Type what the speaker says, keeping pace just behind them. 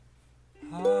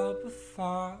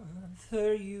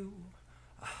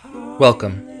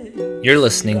Welcome. You're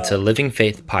listening to Living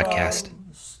Faith Podcast.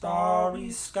 Starry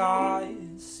skies,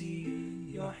 see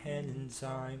your hand in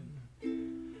time,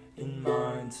 in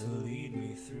mine to lead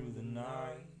me through the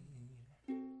night.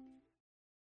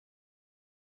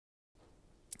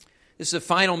 This is the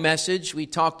final message. We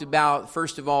talked about,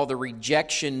 first of all, the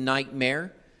rejection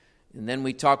nightmare, and then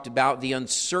we talked about the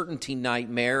uncertainty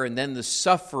nightmare, and then the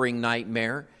suffering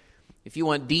nightmare. If you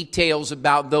want details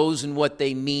about those and what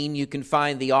they mean, you can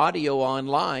find the audio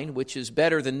online, which is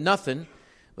better than nothing,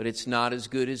 but it's not as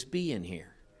good as being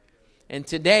here. And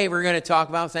today we're going to talk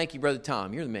about, thank you, Brother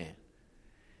Tom, you're the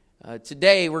man.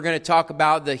 Today we're going to talk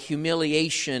about the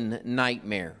humiliation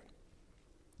nightmare.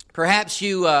 Perhaps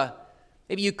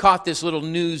maybe you caught this little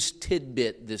news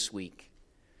tidbit this week.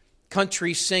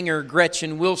 Country singer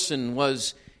Gretchen Wilson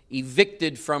was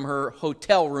evicted from her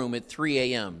hotel room at 3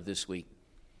 a.m. this week.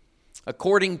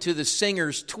 According to the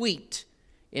singer's tweet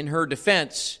in her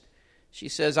defense, she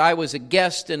says, "I was a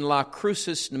guest in La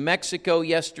Cruces, New Mexico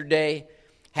yesterday,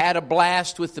 had a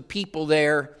blast with the people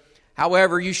there.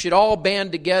 However, you should all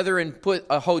band together and put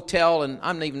a hotel," and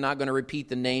I'm even not going to repeat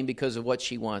the name because of what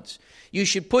she wants. "You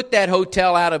should put that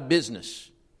hotel out of business."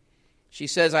 She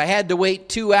says, "I had to wait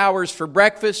 2 hours for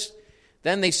breakfast.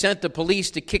 Then they sent the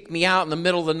police to kick me out in the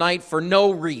middle of the night for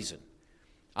no reason.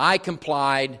 I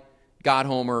complied, got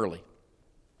home early."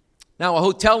 Now, a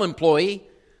hotel employee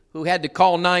who had to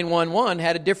call 911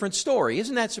 had a different story.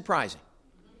 Isn't that surprising?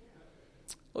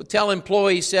 Hotel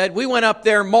employee said, "We went up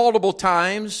there multiple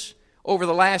times over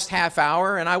the last half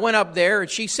hour, and I went up there,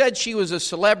 and she said she was a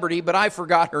celebrity, but I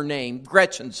forgot her name,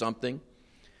 Gretchen something.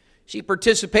 She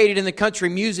participated in the country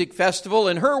music festival,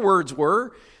 and her words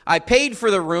were, 'I paid for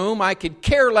the room, I could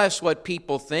care less what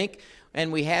people think,'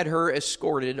 and we had her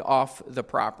escorted off the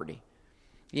property."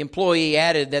 The employee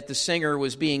added that the singer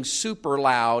was being super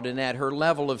loud and that her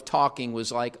level of talking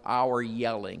was like our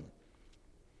yelling.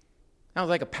 Sounds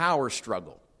like a power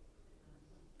struggle.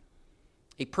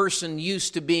 A person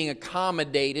used to being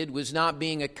accommodated was not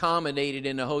being accommodated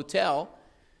in a hotel,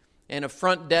 and a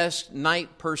front desk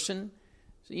night person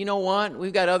said, "You know what?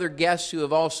 We've got other guests who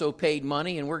have also paid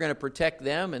money, and we're going to protect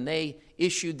them," and they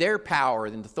issued their power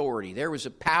and authority. There was a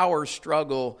power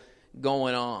struggle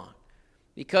going on.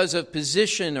 Because of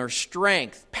position or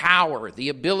strength, power, the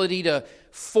ability to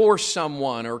force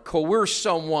someone or coerce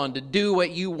someone to do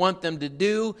what you want them to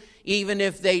do, even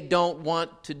if they don't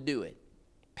want to do it.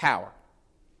 Power.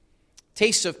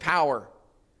 Tastes of power,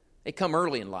 they come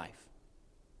early in life.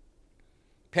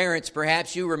 Parents,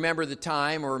 perhaps you remember the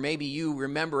time, or maybe you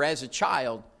remember as a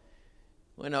child,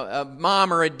 when a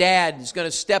mom or a dad is going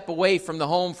to step away from the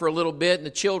home for a little bit, and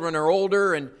the children are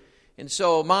older, and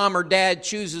so mom or dad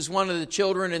chooses one of the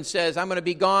children and says, "I'm going to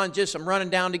be gone, I'm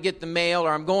running down to get the mail, or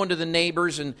I'm going to the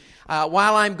neighbors, and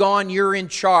while I'm gone, you're in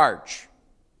charge."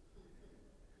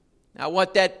 Now,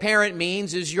 what that parent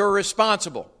means is you're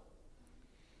responsible.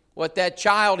 What that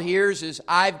child hears is,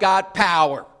 "I've got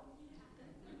power."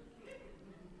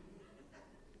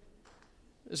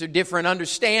 Those are different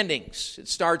understandings. It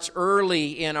starts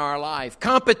early in our life.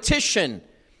 Competition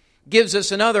gives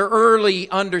us another early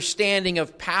understanding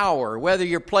of power. Whether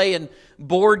you're playing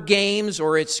board games,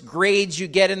 or it's grades you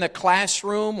get in the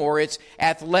classroom, or it's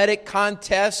athletic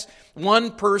contests,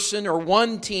 one person or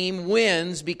one team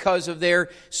wins because of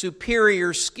their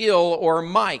superior skill or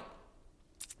might.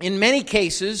 In many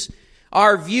cases,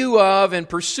 our view of and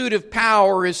pursuit of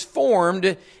power is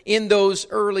formed in those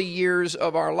early years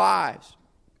of our lives.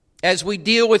 As we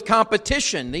deal with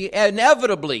competition,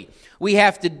 inevitably we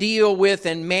have to deal with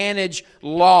and manage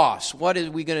loss. What are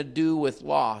we going to do with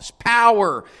loss?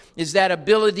 Power is that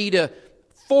ability to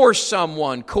force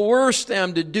someone, coerce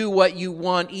them to do what you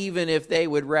want, even if they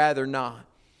would rather not.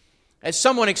 As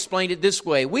someone explained it this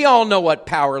way, we all know what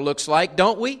power looks like,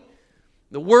 don't we?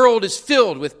 The world is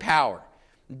filled with power.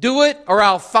 Do it or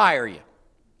I'll fire you.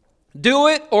 Do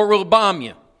it or we'll bomb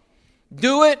you.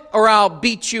 Do it or I'll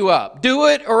beat you up. Do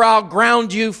it or I'll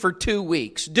ground you for 2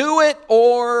 weeks. Do it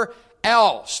or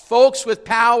else. Folks with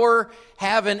power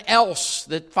have an else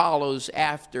that follows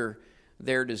after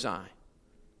their design.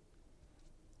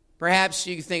 Perhaps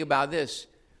you can think about this.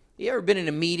 You ever been in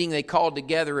a meeting they called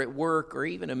together at work, or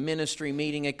even a ministry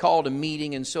meeting? They called a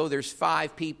meeting, and so there's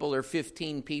 5 people or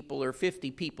 15 people or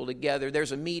 50 people together.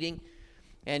 There's a meeting,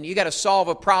 and you got to solve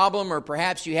a problem, or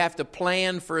perhaps you have to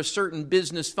plan for a certain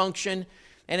business function.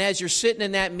 And as you're sitting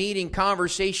in that meeting,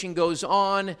 conversation goes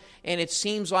on, and it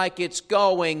seems like it's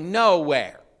going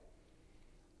nowhere.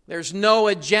 There's no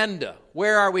agenda.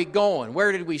 Where are we going?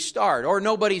 Where did we start? Or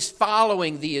nobody's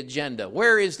following the agenda.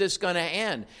 Where is this going to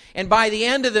end? And by the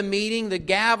end of the meeting, the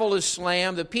gavel is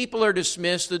slammed, the people are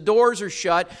dismissed, the doors are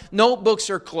shut, notebooks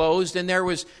are closed, and there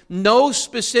was no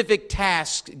specific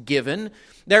task given.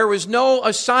 There was no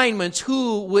assignments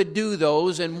who would do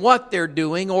those and what they're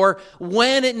doing or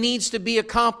when it needs to be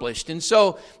accomplished. And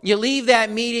so you leave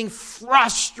that meeting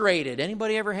frustrated.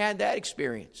 Anybody ever had that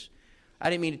experience? I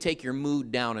didn't mean to take your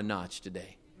mood down a notch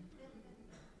today.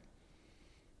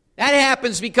 That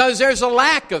happens because there's a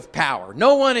lack of power.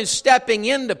 No one is stepping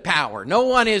into power. No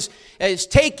one is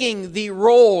taking the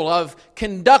role of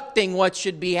conducting what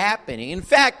should be happening. In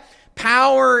fact,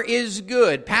 power is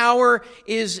good. Power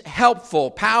is helpful.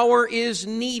 Power is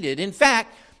needed. In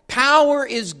fact, power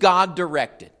is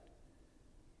God-directed.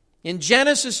 In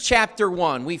Genesis chapter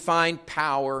 1, we find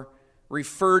power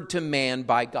referred to man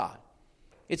by God.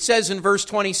 It says in verse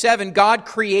 27, God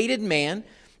created man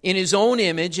in His own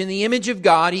image. In the image of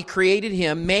God, He created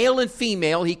him. Male and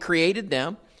female, He created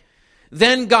them.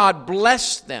 Then God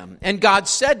blessed them. And God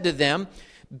said to them,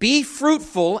 be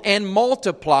fruitful and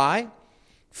multiply.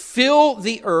 Fill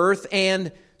the earth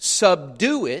and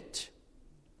subdue it.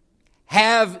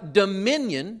 Have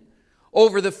dominion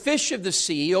over the fish of the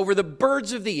sea, over the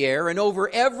birds of the air, and over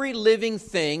every living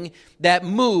thing that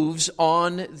moves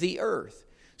on the earth.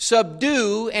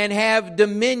 Subdue and have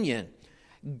dominion.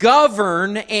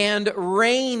 Govern and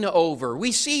reign over.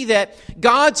 We see that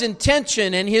God's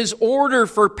intention and His order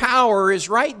for power is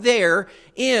right there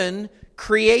in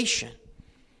creation.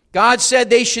 God said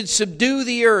they should subdue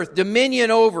the earth, dominion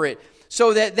over it,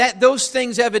 so that those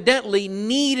things evidently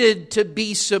needed to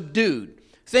be subdued.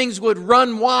 Things would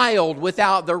run wild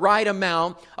without the right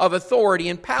amount of authority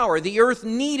and power. The earth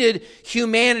needed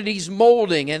humanity's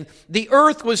molding, and the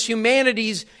earth was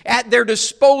humanity's at their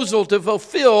disposal to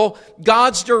fulfill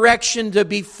God's direction to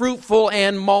be fruitful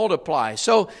and multiply.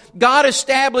 So God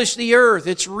established the earth,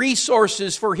 its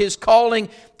resources for His calling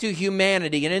to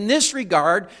humanity. And in this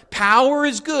regard, power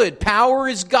is good. Power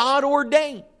is God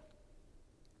ordained.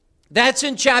 That's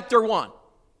in chapter 1.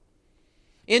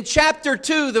 In chapter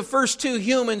 2, the first two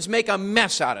humans make a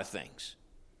mess out of things.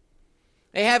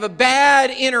 They have a bad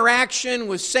interaction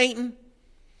with Satan.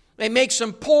 They make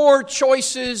some poor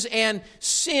choices, and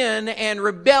sin and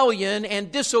rebellion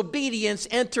and disobedience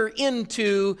enter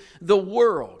into the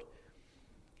world.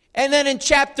 And then in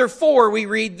chapter 4, we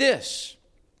read this.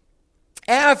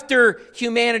 After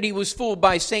humanity was fooled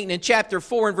by Satan, in chapter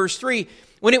 4 and verse 3,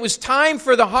 when it was time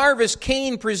for the harvest,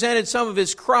 Cain presented some of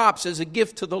his crops as a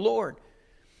gift to the Lord.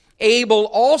 Abel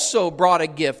also brought a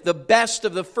gift, the best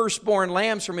of the firstborn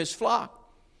lambs from his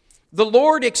flock. The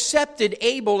Lord accepted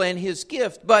Abel and his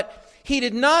gift, but He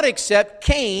did not accept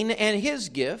Cain and his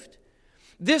gift.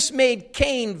 This made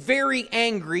Cain very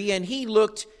angry, and he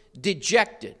looked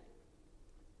dejected.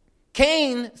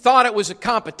 Cain thought it was a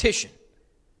competition,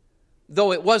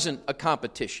 though it wasn't a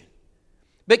competition.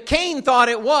 But Cain thought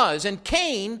it was, and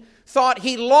Cain thought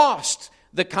he lost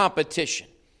the competition.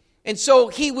 And so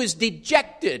he was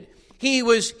dejected. He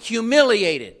was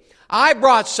humiliated. I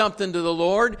brought something to the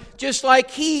Lord, just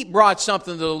like he brought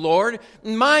something to the Lord.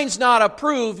 Mine's not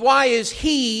approved. Why is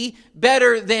he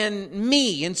better than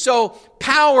me? And so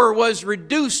power was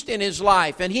reduced in his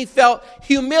life, and he felt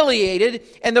humiliated,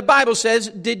 and the Bible says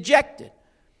dejected.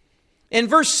 In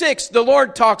verse 6, the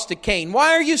Lord talks to Cain.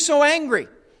 Why are you so angry?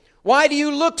 Why do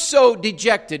you look so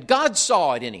dejected? God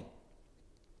saw it in him.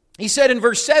 He said in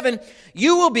verse 7,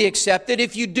 you will be accepted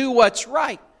if you do what's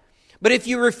right. But if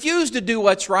you refuse to do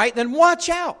what's right, then watch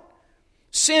out.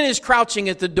 Sin is crouching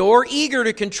at the door, eager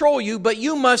to control you, but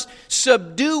you must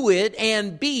subdue it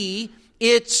and be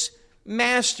its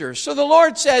master. So the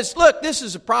Lord says, look, this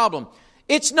is a problem.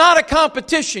 It's not a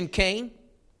competition, Cain.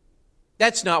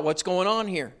 That's not what's going on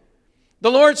here.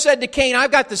 The Lord said to Cain,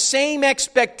 I've got the same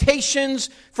expectations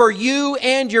for you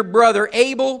and your brother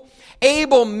Abel.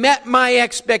 Abel met my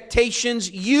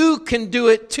expectations. You can do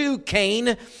it too,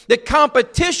 Cain. The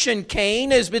competition,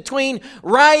 Cain, is between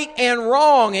right and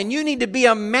wrong, and you need to be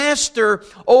a master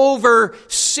over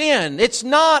sin. It's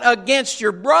not against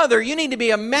your brother. You need to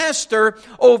be a master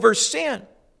over sin.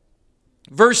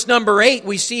 Verse number 8,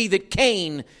 we see that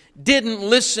Cain didn't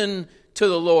listen to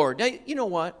the Lord. Now, you know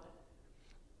what?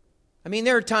 I mean,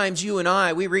 there are times you and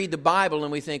I, we read the Bible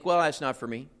and we think, well, that's not for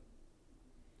me.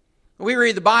 We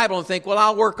read the Bible and think, well,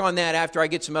 I'll work on that after I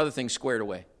get some other things squared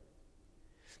away.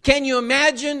 Can you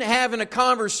imagine having a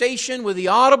conversation with the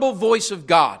audible voice of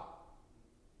God?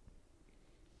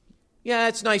 Yeah,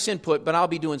 that's nice input, but I'll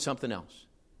be doing something else.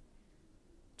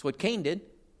 That's what Cain did.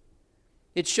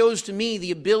 It shows to me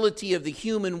the ability of the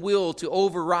human will to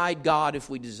override God if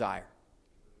we desire.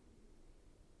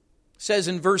 It says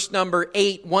in verse number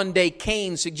 8, one day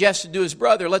Cain suggested to his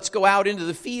brother, let's go out into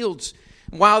the fields.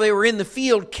 And while they were in the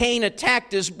field, Cain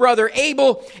attacked his brother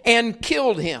Abel and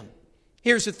killed him.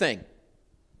 Here's the thing.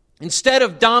 Instead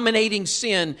of dominating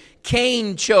sin,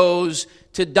 Cain chose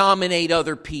to dominate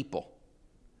other people.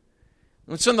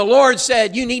 And so the Lord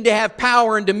said, you need to have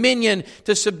power and dominion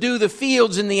to subdue the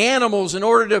fields and the animals in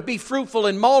order to be fruitful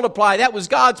and multiply. That was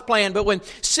God's plan. But when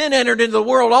sin entered into the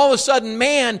world, all of a sudden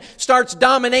man starts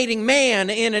dominating man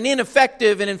in an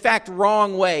ineffective and in fact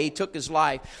wrong way. He took his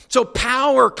life. So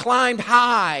power climbed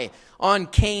high on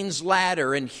Cain's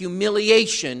ladder, and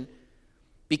humiliation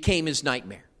became his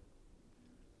nightmare.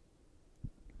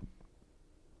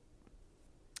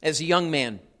 As a young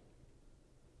man,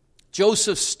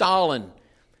 Joseph Stalin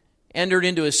entered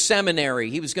into a seminary.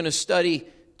 He was going to study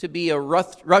to be a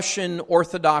Russian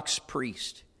Orthodox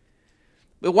priest.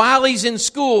 But while he's in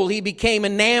school, he became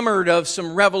enamored of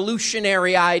some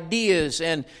revolutionary ideas,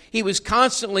 and he was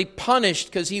constantly punished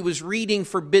because he was reading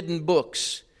forbidden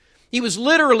books. He was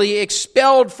literally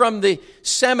expelled from the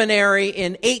seminary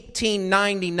in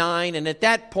 1899, and at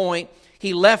that point,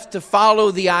 he left to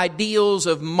follow the ideals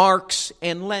of Marx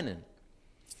and Lenin.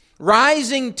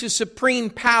 Rising to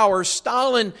supreme power,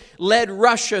 Stalin led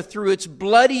Russia through its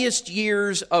bloodiest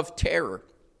years of terror.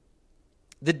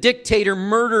 The dictator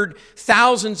murdered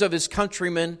thousands of his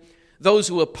countrymen, those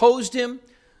who opposed him,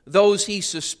 those he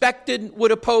suspected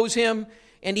would oppose him,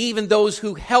 and even those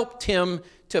who helped him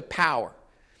to power.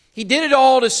 He did it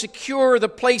all to secure the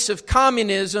place of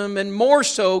communism and more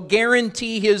so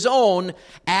guarantee his own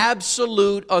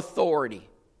absolute authority.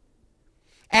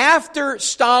 After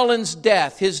Stalin's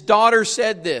death, his daughter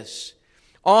said this.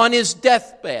 On his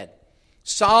deathbed,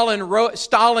 Stalin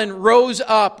rose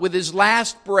up with his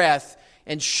last breath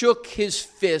and shook his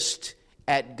fist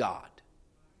at God.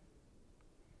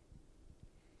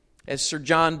 As Sir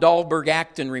John Dahlberg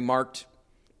Acton remarked,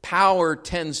 power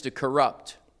tends to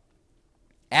corrupt.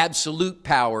 Absolute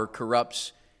power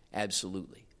corrupts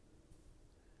absolutely.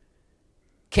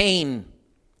 Cain,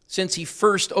 since he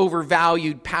first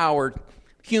overvalued power,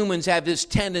 humans have this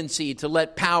tendency to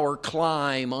let power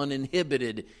climb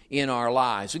uninhibited in our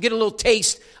lives. We get a little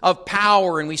taste of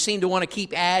power and we seem to want to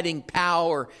keep adding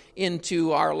power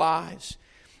into our lives.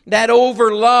 That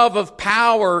overlove of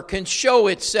power can show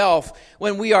itself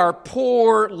when we are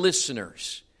poor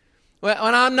listeners. When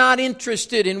I'm not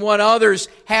interested in what others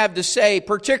have to say,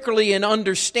 particularly in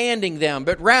understanding them,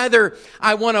 but rather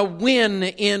I want to win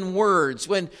in words.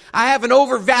 When I have an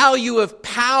overvalue of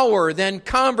power, then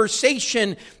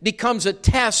conversation becomes a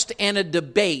test and a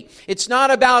debate. It's not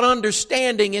about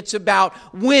understanding, it's about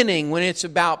winning when it's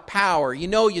about power. You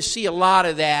know, you see a lot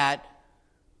of that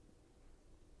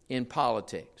in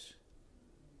politics.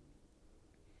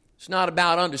 It's not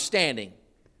about understanding,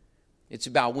 it's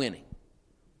about winning.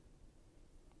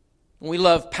 When we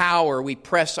love power, we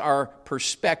press our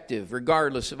perspective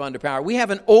regardless of underpower. We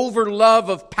have an overlove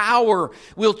of power.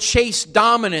 We'll chase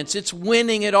dominance. It's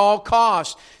winning at all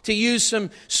costs. To use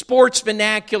some sports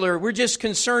vernacular, we're just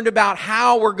concerned about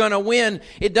how we're going to win.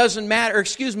 It doesn't matter,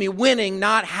 winning,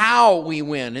 not how we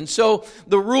win. And so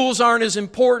the rules aren't as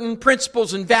important.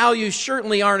 Principles and values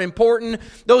certainly aren't important.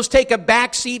 Those take a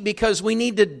backseat because we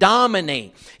need to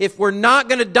dominate. If we're not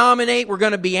going to dominate, we're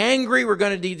going to be angry, we're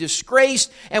going to be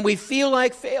disgraced, and we feel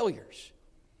like failures.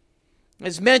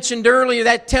 As mentioned earlier,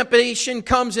 that temptation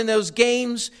comes in those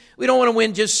games. We don't want to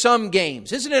win just some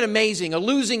games. Isn't it amazing? A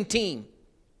losing team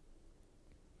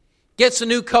gets a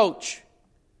new coach.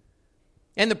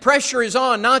 And the pressure is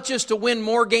on not just to win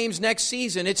more games next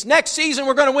season. It's next season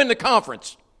we're going to win the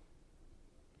conference.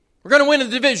 We're going to win the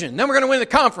division. Then we're going to win the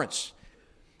conference.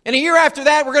 And a year after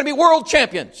that, we're going to be world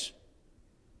champions.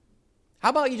 How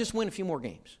about you just win a few more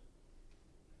games?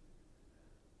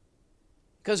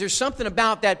 Because there's something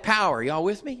about that power. Y'all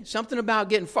with me? Something about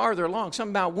getting farther along.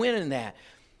 Something about winning that.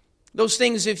 Those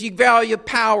things, if you value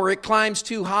power, it climbs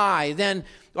too high. Then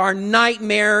our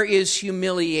nightmare is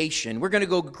humiliation. We're going to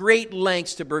go great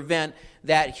lengths to prevent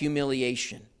that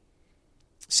humiliation.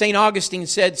 St. Augustine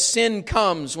said, sin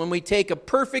comes when we take a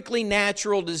perfectly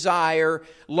natural desire,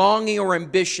 longing, or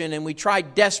ambition, and we try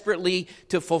desperately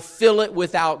to fulfill it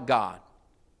without God.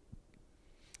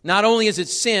 Not only is it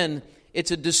sin,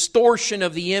 it's a distortion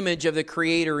of the image of the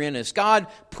Creator in us. God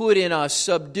put in us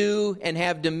subdue and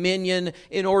have dominion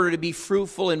in order to be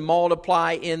fruitful and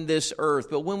multiply in this earth.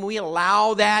 But when we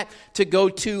allow that to go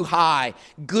too high,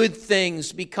 good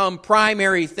things become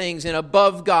primary things and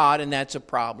above God, and that's a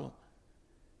problem.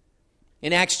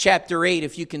 In Acts chapter 8,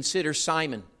 if you consider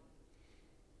Simon,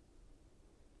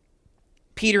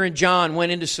 Peter and John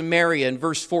went into Samaria in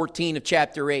verse 14 of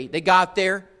chapter 8. They got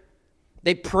there.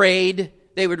 They prayed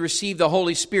they would receive the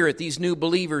Holy Spirit, these new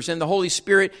believers. And the Holy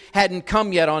Spirit hadn't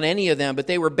come yet on any of them, but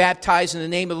they were baptized in the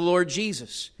name of the Lord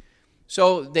Jesus.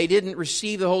 So they didn't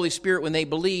receive the Holy Spirit when they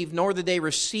believed, nor did they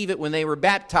receive it when they were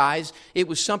baptized. It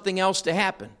was something else to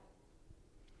happen.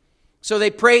 So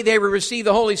they prayed they would receive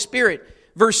the Holy Spirit.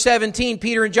 Verse 17,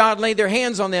 Peter and John laid their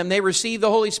hands on them. They received the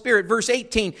Holy Spirit. Verse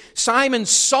 18, Simon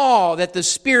saw that the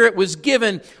Spirit was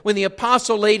given when the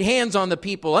apostle laid hands on the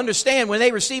people. Understand, when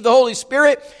they received the Holy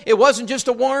Spirit, it wasn't just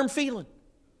a warm feeling.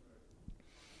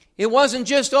 It wasn't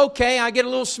just, okay, I get a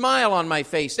little smile on my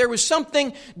face. There was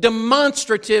something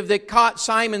demonstrative that caught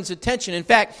Simon's attention. In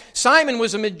fact, Simon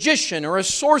was a magician or a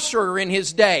sorcerer in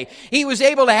his day. He was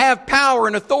able to have power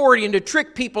and authority and to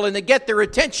trick people and to get their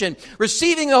attention.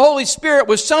 Receiving the Holy Spirit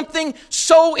was something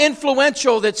so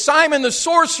influential that Simon the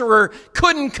sorcerer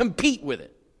couldn't compete with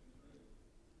it.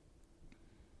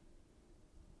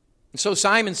 And so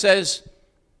Simon says,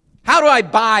 how do I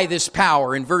buy this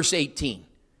power in verse 18?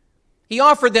 He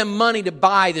offered them money to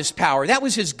buy this power. That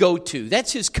was his go-to.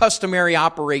 That's his customary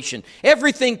operation.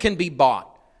 Everything can be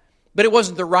bought. But it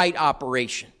wasn't the right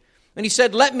operation. And he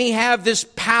said, let me have this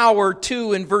power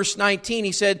too. In verse 19,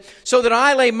 he said, so that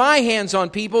I lay my hands on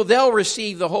people, they'll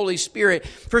receive the Holy Spirit.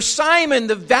 For Simon,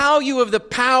 the value of the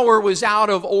power was out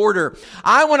of order.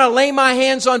 I want to lay my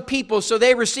hands on people so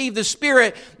they receive the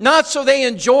Spirit, not so they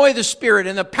enjoy the Spirit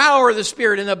and the power of the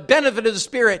Spirit and the benefit of the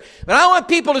Spirit. But I want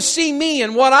people to see me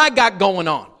and what I got going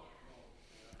on.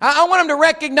 I want them to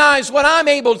recognize what I'm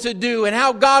able to do and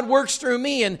how God works through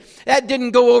me. And that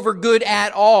didn't go over good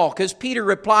at all, because Peter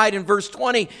replied in verse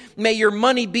 20, may your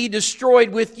money be destroyed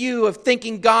with you of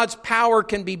thinking God's power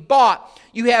can be bought.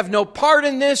 You have no part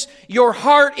in this. Your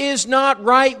heart is not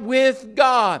right with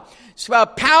God. So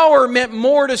power meant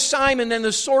more to Simon than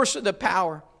the source of the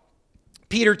power.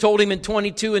 Peter told him in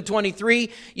 22 and 23,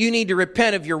 you need to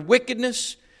repent of your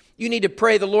wickedness. You need to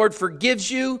pray the Lord forgives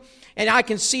you. And I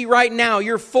can see right now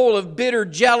you're full of bitter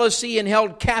jealousy and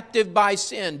held captive by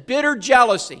sin. Bitter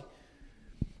jealousy.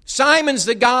 Simon's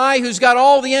the guy who's got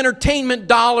all the entertainment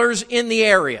dollars in the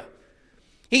area.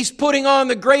 He's putting on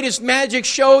the greatest magic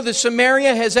show that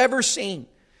Samaria has ever seen.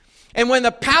 And when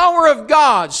the power of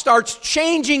God starts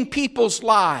changing people's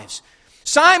lives,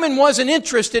 Simon wasn't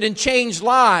interested in changed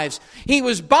lives. He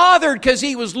was bothered because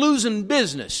he was losing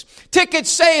business. Ticket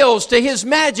sales to his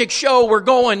magic show were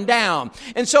going down.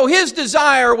 And so his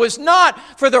desire was not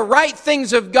for the right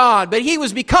things of God, but he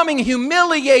was becoming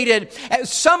humiliated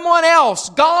as someone else,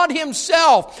 God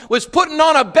himself, was putting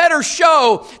on a better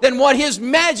show than what his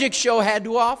magic show had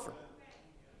to offer.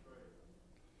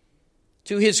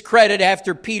 To his credit,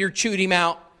 after Peter chewed him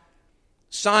out,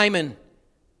 Simon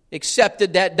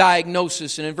accepted that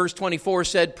diagnosis, and in verse 24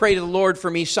 said, pray to the Lord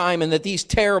for me, Simon, that these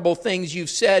terrible things you've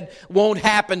said won't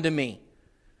happen to me.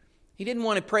 He didn't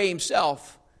want to pray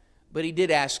himself, but he did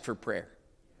ask for prayer.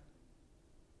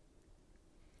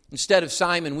 Instead of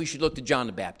Simon, we should look to John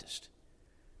the Baptist,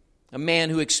 a man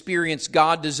who experienced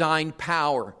God-designed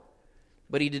power,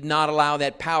 but he did not allow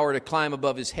that power to climb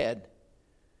above his head.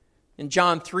 In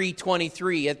John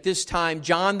 3:23, at this time,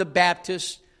 John the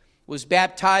Baptist was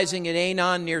baptizing at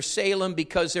Aenon near Salem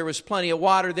because there was plenty of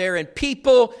water there, and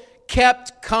people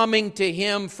kept coming to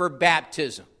him for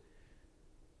baptism.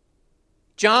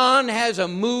 John has a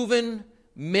moving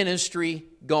ministry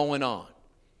going on.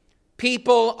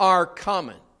 People are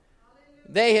coming.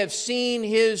 They have seen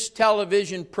his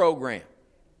television program.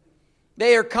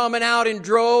 They are coming out in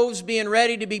droves, being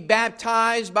ready to be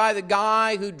baptized by the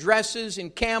guy who dresses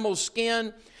in camel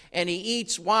skin and he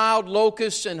eats wild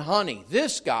locusts and honey.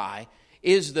 This guy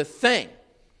is the thing.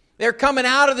 They're coming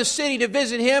out of the city to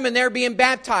visit him, and they're being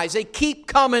baptized. They keep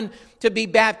coming to be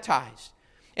baptized.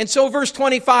 And so verse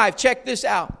 25, check this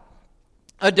out.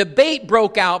 A debate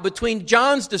broke out between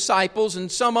John's disciples and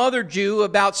some other Jew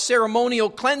about ceremonial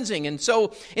cleansing. And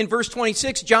so in verse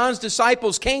 26, John's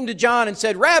disciples came to John and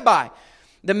said, Rabbi,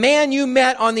 the man you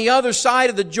met on the other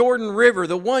side of the Jordan River,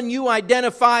 the one you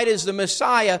identified as the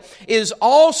Messiah, is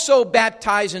also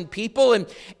baptizing people, and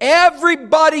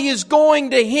everybody is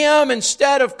going to him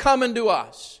instead of coming to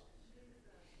us.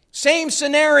 Same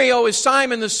scenario as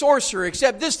Simon the sorcerer,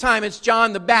 except this time it's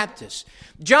John the Baptist.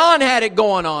 John had it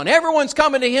going on. Everyone's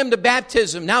coming to him to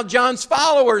baptism. Now John's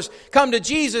followers come to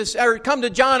Jesus, or come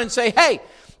to John and say, hey,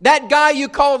 that guy you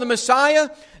call the Messiah,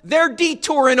 they're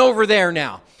detouring over there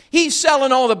now. He's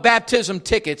selling all the baptism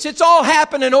tickets. It's all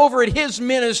happening over at his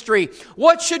ministry.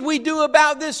 What should we do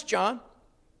about this, John?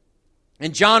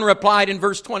 And John replied in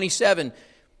verse 27,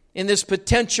 in this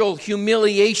potential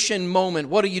humiliation moment,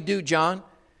 what do you do, John?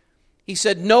 He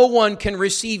said, no one can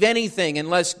receive anything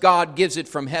unless God gives it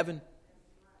from heaven.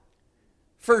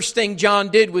 First thing John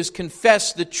did was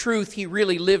confess the truth he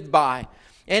really lived by.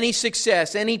 Any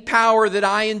success, any power that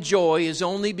I enjoy is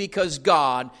only because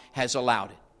God has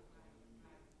allowed it.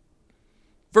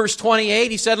 Verse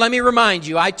 28, he said, let me remind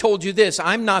you, I told you this,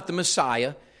 I'm not the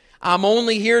Messiah. I'm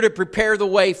only here to prepare the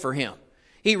way for Him.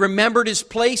 He remembered His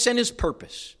place and His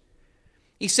purpose.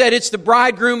 He said it's the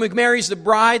bridegroom who marries the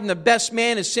bride, and the best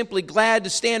man is simply glad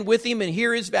to stand with him and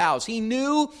hear his vows. He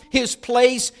knew his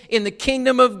place in the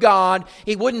kingdom of God.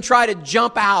 He wouldn't try to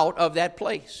jump out of that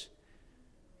place.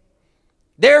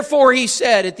 Therefore, he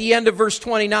said at the end of verse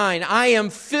 29, I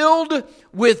am filled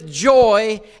with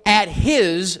joy at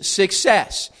His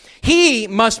success. He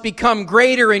must become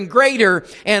greater and greater,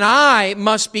 and I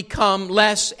must become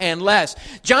less and less.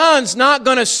 John's not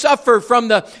going to suffer from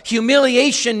the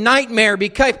humiliation nightmare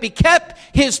because he kept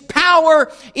his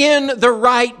power in the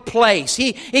right place.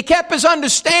 He kept his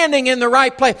understanding in the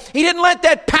right place. He didn't let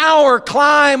that power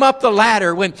climb up the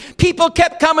ladder. When people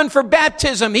kept coming for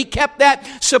baptism, he kept that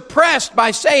suppressed by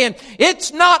saying,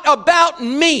 it's not about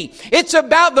me. It's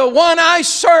about the one I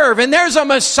serve. And there's a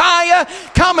Messiah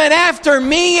coming after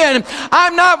me, and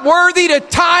I'm not worthy to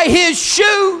tie His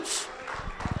shoes.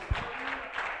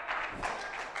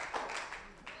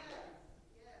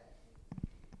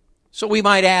 So we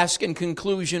might ask in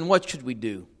conclusion, what should we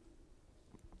do?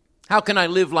 How can I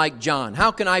live like John?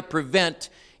 How can I prevent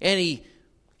any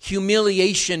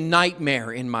humiliation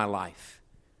nightmare in my life?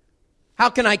 How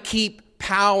can I keep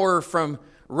power from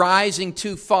rising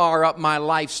too far up my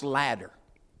life's ladder?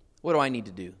 What do I need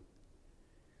to do?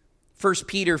 1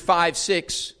 Peter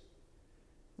 5:6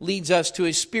 leads us to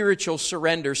a spiritual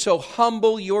surrender. So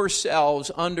humble yourselves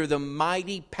under the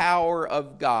mighty power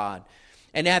of God,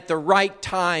 and at the right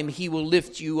time He will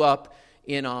lift you up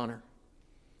in honor.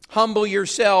 Humble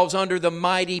yourselves under the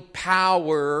mighty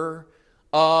power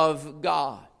of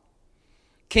God.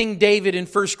 King David in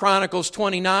 1 Chronicles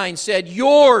 29 said,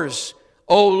 yours,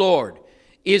 O Lord,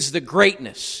 is the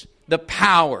greatness, the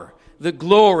power, the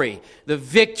glory, the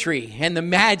victory, and the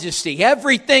majesty.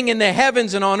 Everything in the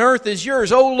heavens and on earth is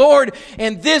yours, O Lord,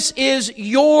 and this is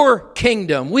your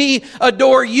kingdom. We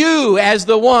adore you as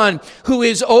the one who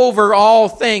is over all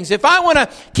things. If I want to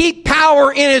keep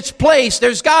power in its place,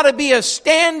 there's got to be a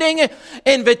standing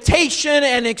invitation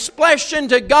and expression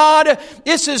to God.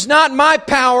 This is not my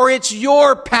power, it's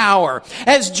your power.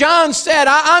 As John said,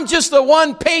 I'm just the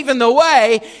one paving the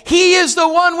way. He is the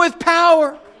one with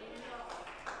power.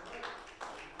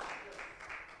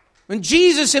 When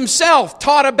Jesus Himself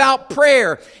taught about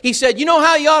prayer, He said, you know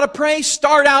how you ought to pray?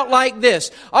 Start out like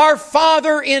this. Our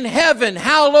Father in heaven,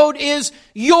 hallowed is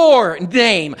your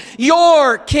name.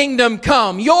 Your kingdom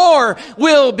come. Your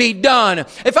will be done.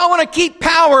 If I want to keep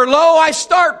power low, I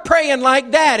start praying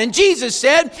like that. And Jesus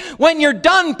said, when you're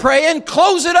done praying,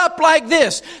 close it up like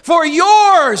this. For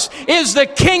yours is the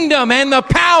kingdom and the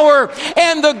power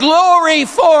and the glory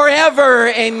forever.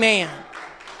 Amen.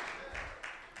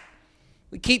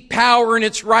 We keep power in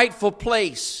its rightful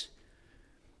place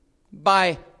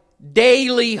by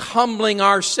daily humbling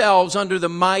ourselves under the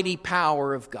mighty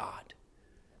power of God.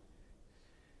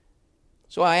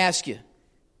 So I ask you,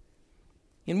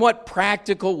 in what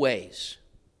practical ways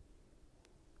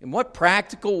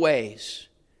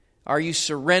are you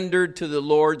surrendered to the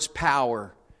Lord's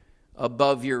power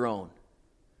above your own?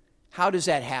 How does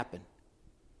that happen?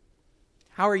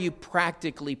 How are you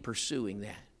practically pursuing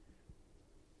that?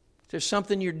 There's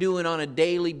something you're doing on a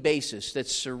daily basis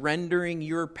that's surrendering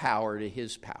your power to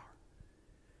His power.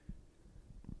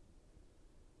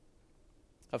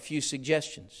 A few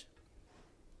suggestions.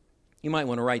 You might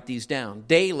want to write these down.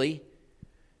 Daily,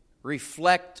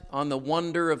 reflect on the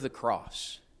wonder of the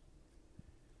cross.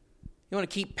 You want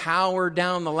to keep power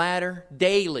down the ladder?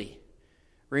 Daily,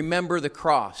 remember the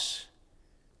cross.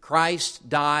 Christ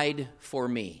died for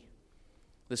me.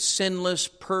 The sinless,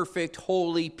 perfect,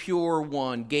 holy, pure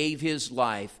one gave His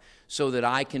life so that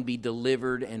I can be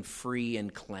delivered and free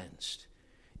and cleansed.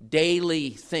 Daily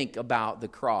think about the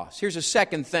cross. Here's a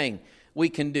second thing we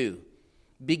can do.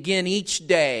 Begin each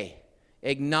day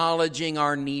acknowledging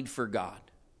our need for God.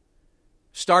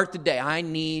 Start the day. I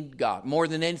need God. More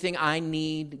than anything, I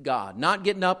need God. Not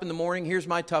getting up in the morning, here's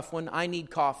my tough one, I need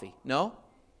coffee. No.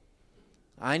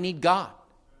 I need God.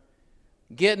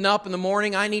 Getting up in the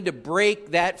morning, I need to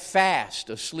break that fast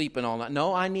of sleeping all night.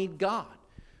 No, I need God.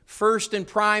 First and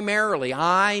primarily,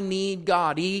 I need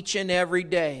God each and every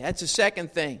day. That's the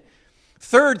second thing.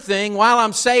 Third thing, while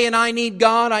I'm saying I need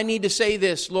God, I need to say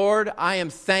this. Lord, I am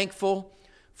thankful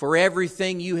for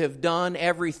everything you have done,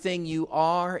 everything you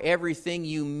are, everything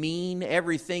you mean,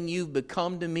 everything you've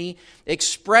become to me.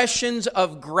 Expressions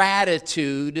of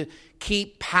gratitude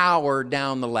keep power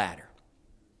down the ladder.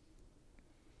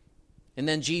 And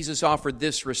then Jesus offered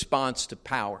this response to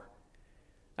power.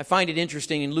 I find it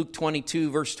interesting in Luke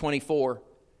 22, verse 24.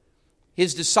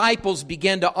 His disciples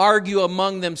began to argue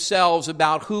among themselves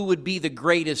about who would be the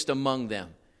greatest among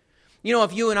them. You know,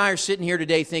 if you and I are sitting here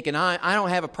today thinking, I don't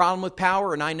have a problem with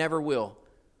power and I never will,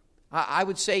 I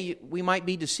would say we might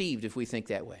be deceived if we think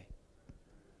that way.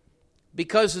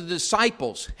 Because the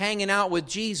disciples hanging out with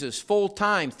Jesus full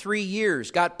time, 3 years,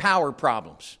 got power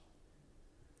problems.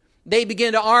 They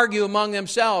begin to argue among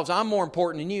themselves, I'm more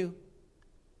important than you.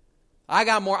 I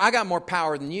got more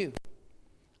power than you.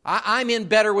 I'm in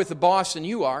better with the boss than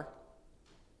you are.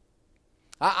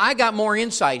 I got more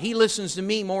insight. He listens to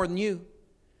me more than you.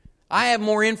 I have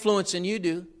more influence than you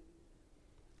do.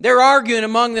 They're arguing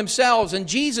among themselves, and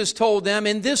Jesus told them,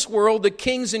 in this world the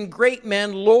kings and great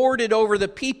men lord it over the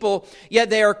people, yet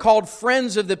they are called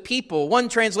friends of the people. One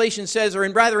translation says, or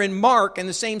rather in Mark, in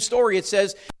the same story, it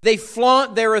says, they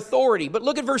flaunt their authority. But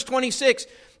look at verse 26.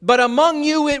 But among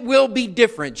you it will be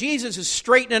different. Jesus is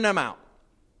straightening them out.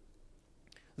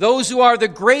 Those who are the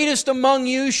greatest among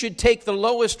you should take the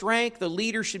lowest rank. The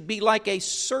leader should be like a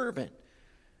servant.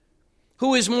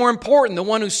 Who is more important, the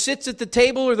one who sits at the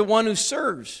table or the one who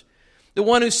serves? The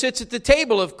one who sits at the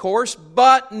table, of course,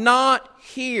 but not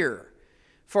here.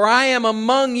 For I am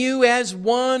among you as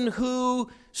one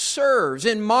who serves.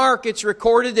 In Mark, it's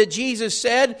recorded that Jesus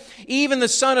said, even the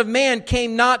Son of Man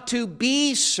came not to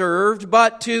be served,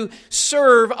 but to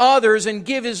serve others and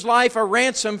give his life a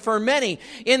ransom for many.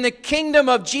 In the kingdom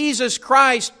of Jesus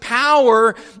Christ,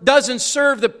 power doesn't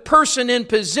serve the person in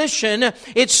position,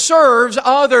 it serves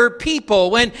other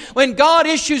people. When God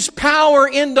issues power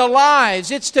into lives,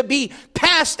 it's to be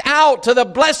passed out to the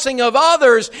blessing of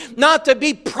others, not to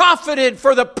be profited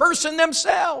for the person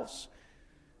themselves.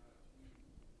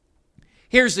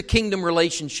 Here's the kingdom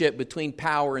relationship between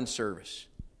power and service.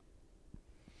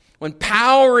 When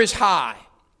power is high,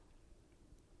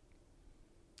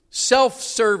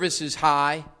 self-service is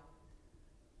high,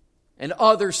 and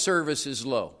other service is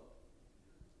low.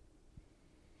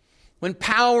 When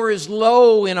power is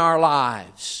low in our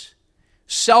lives,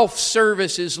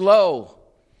 self-service is low,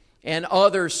 and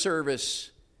other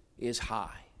service is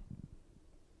high.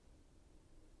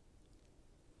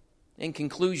 In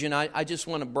conclusion, I just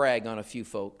want to brag on a few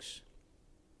folks.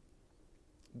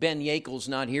 Ben Yakel's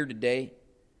not here today.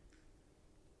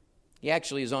 He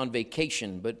actually is on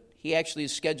vacation, but he actually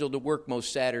is scheduled to work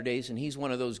most Saturdays, and he's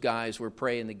one of those guys we're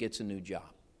praying that gets a new job.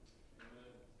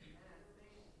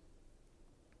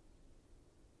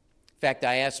 In fact,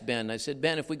 I asked Ben, I said,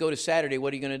 Ben, if we go to Saturday,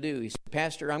 what are you going to do? He said,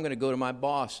 Pastor, I'm going to go to my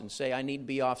boss and say, I need to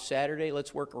be off Saturday.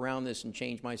 Let's work around this and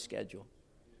change my schedule.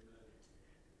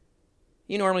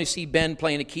 You normally see Ben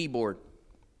playing a keyboard.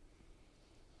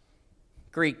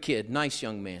 Great kid, nice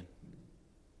young man.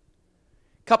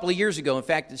 A couple of years ago, in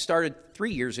fact, it started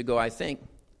 3 years ago, I think,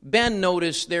 Ben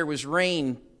noticed there was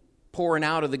rain pouring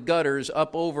out of the gutters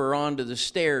up over onto the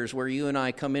stairs where you and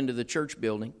I come into the church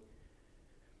building.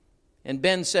 And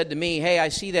Ben said to me, hey, I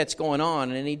see that's going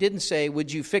on. And he didn't say,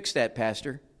 would you fix that,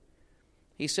 Pastor?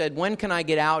 He said, when can I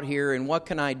get out here and what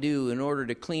can I do in order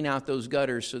to clean out those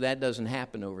gutters so that doesn't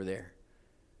happen over there?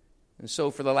 And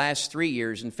so for the last 3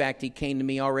 years, in fact, he came to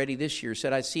me already this year,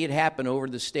 said, I see it happen over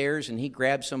the stairs, and he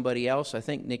grabbed somebody else, I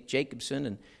think Nick Jacobson,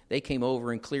 and they came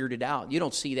over and cleared it out. You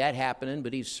don't see that happening,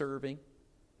 but he's serving.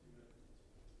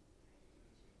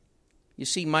 You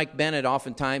see Mike Bennett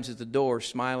oftentimes at the door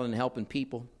smiling and helping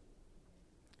people.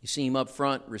 You see him up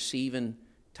front receiving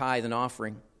tithe and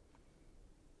offering.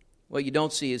 What you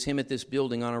don't see is him at this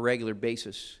building on a regular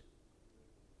basis.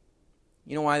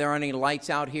 You know why there aren't any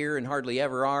lights out here and hardly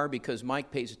ever are? Because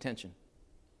Mike pays attention.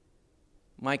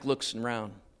 Mike looks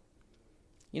around.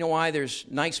 You know why there's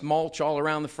nice mulch all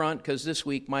around the front? Because this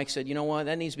week Mike said, you know what,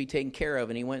 that needs to be taken care of,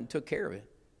 and he went and took care of it.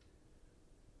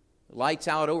 Lights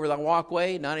out over the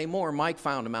walkway? Not anymore. Mike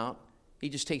found them out. He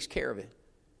just takes care of it.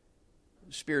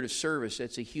 The spirit of service,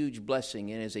 that's a huge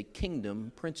blessing and is a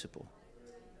kingdom principle.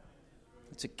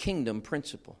 It's a kingdom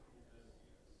principle.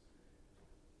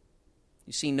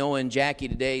 You see Noah and Jackie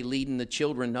today leading the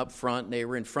children up front. They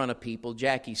were in front of people.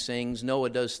 Jackie sings.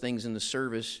 Noah does things in the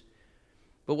service.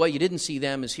 But what you didn't see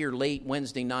them is here late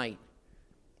Wednesday night,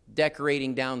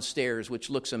 decorating downstairs, which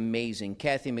looks amazing.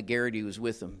 Kathy McGarity was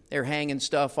with them. They're hanging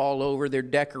stuff all over. They're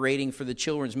decorating for the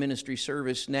children's ministry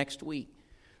service next week,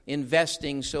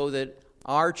 investing so that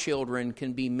our children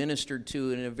can be ministered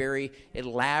to in a very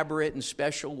elaborate and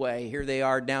special way. Here they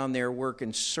are down there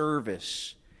working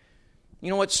service. You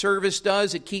know what service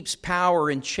does? It keeps power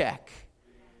in check.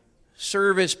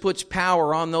 Service puts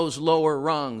power on those lower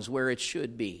rungs where it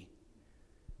should be.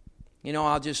 You know,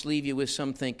 I'll just leave you with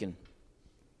some thinking.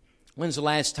 When's the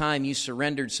last time you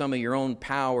surrendered some of your own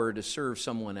power to serve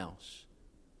someone else?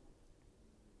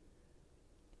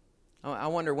 I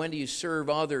wonder, when do you serve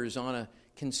others on a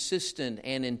consistent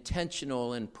and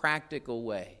intentional and practical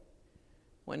way?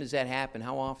 When does that happen?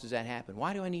 How often does that happen?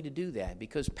 Why do I need to do that?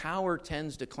 Because power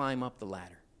tends to climb up the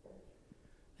ladder.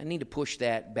 I need to push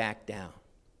that back down.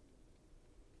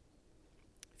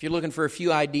 If you're looking for a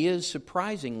few ideas,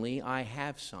 surprisingly, I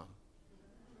have some.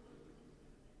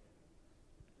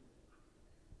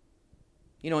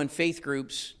 You know, in faith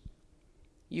groups,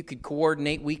 you could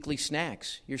coordinate weekly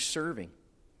snacks. You're serving.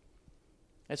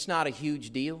 That's not a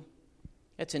huge deal.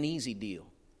 That's an easy deal.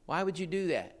 Why would you do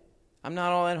that? I'm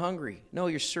not all that hungry. No,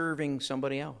 you're serving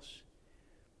somebody else.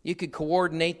 You could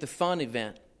coordinate the fun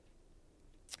event.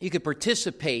 You could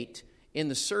participate in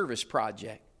the service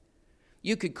project.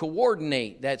 You could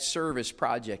coordinate that service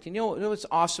project. And you know what's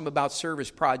awesome about service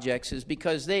projects is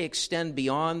because they extend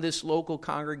beyond this local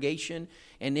congregation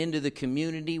and into the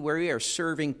community where we are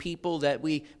serving people that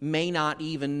we may not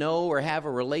even know or have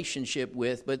a relationship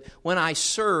with. But when I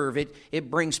serve, it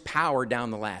brings power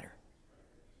down the ladder.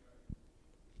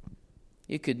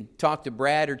 You could talk to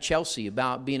Brad or Chelsea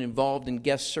about being involved in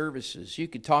guest services. You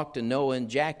could talk to Noah and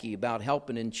Jackie about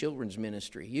helping in children's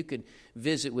ministry. You could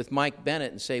visit with Mike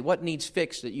Bennett and say, what needs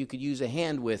fixed that you could use a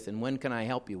hand with, and when can I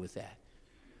help you with that?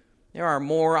 There are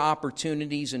more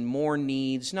opportunities and more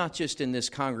needs, not just in this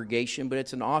congregation, but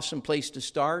it's an awesome place to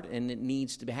start, and it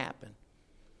needs to happen.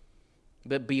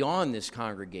 But beyond this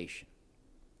congregation,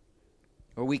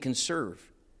 where we can serve.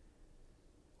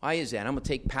 Why is that? I'm going to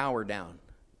take power down,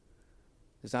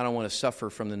 because I don't want to suffer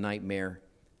from the nightmare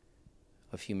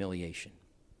of humiliation.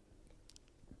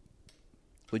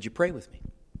 Would you pray with me?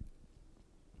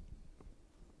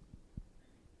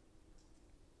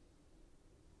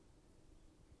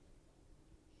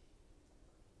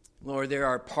 Lord, there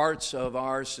are parts of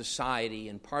our society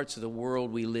and parts of the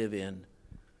world we live in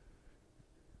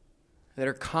that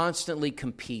are constantly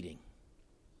competing.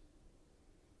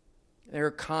 There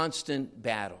are constant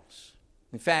battles.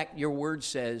 In fact, your word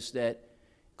says that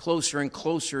closer and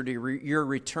closer to your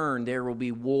return, there will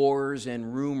be wars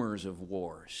and rumors of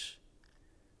wars.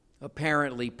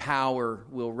 Apparently, power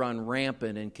will run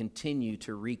rampant and continue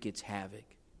to wreak its havoc.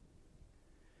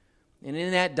 And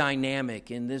in that dynamic,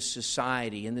 in this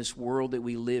society, in this world that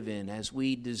we live in, as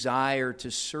we desire to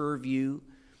serve you,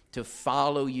 to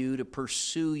follow you, to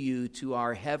pursue you to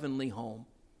our heavenly home,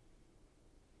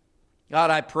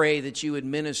 God, I pray that you would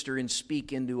minister and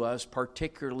speak into us,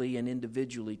 particularly and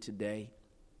individually today.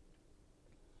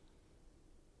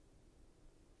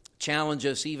 Challenge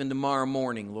us even tomorrow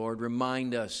morning, Lord.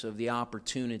 Remind us of the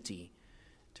opportunity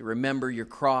to remember your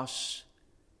cross,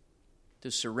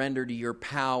 to surrender to your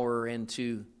power, and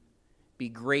to be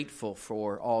grateful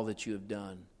for all that you have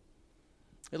done.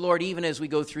 And Lord, even as we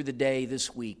go through the day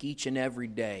this week, each and every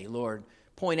day, Lord,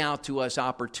 point out to us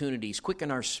opportunities.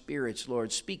 Quicken our spirits,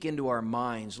 Lord. Speak into our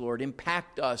minds, Lord.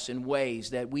 Impact us in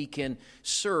ways that we can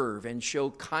serve and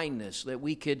show kindness, that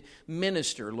we could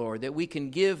minister, Lord, that we can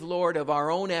give, Lord, of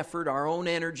our own effort, our own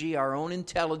energy, our own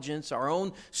intelligence, our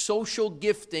own social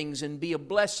giftings, and be a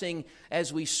blessing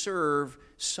as we serve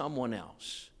someone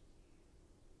else.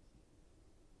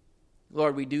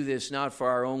 Lord, we do this not for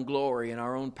our own glory and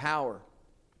our own power,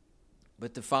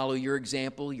 but to follow your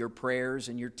example, your prayers,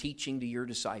 and your teaching to your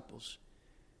disciples.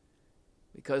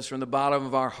 Because from the bottom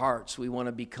of our hearts, we want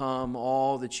to become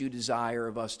all that you desire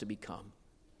of us to become.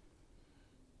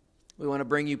 We want to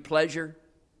bring you pleasure.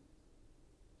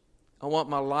 I want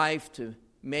my life to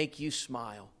make you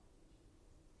smile.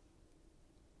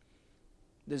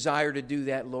 Desire to do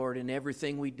that, Lord, in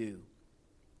everything we do.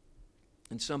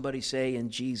 And somebody say,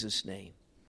 in Jesus' name.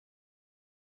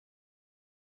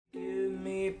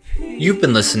 You've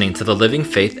been listening to the Living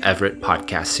Faith Everett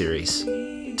podcast series.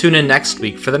 Tune in next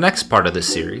week for the next part of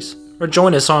this series, or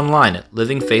join us online at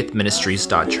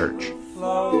livingfaithministries.church.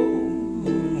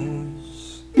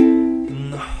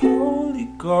 And the Holy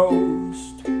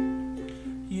Ghost,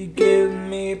 you give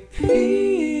me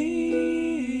peace.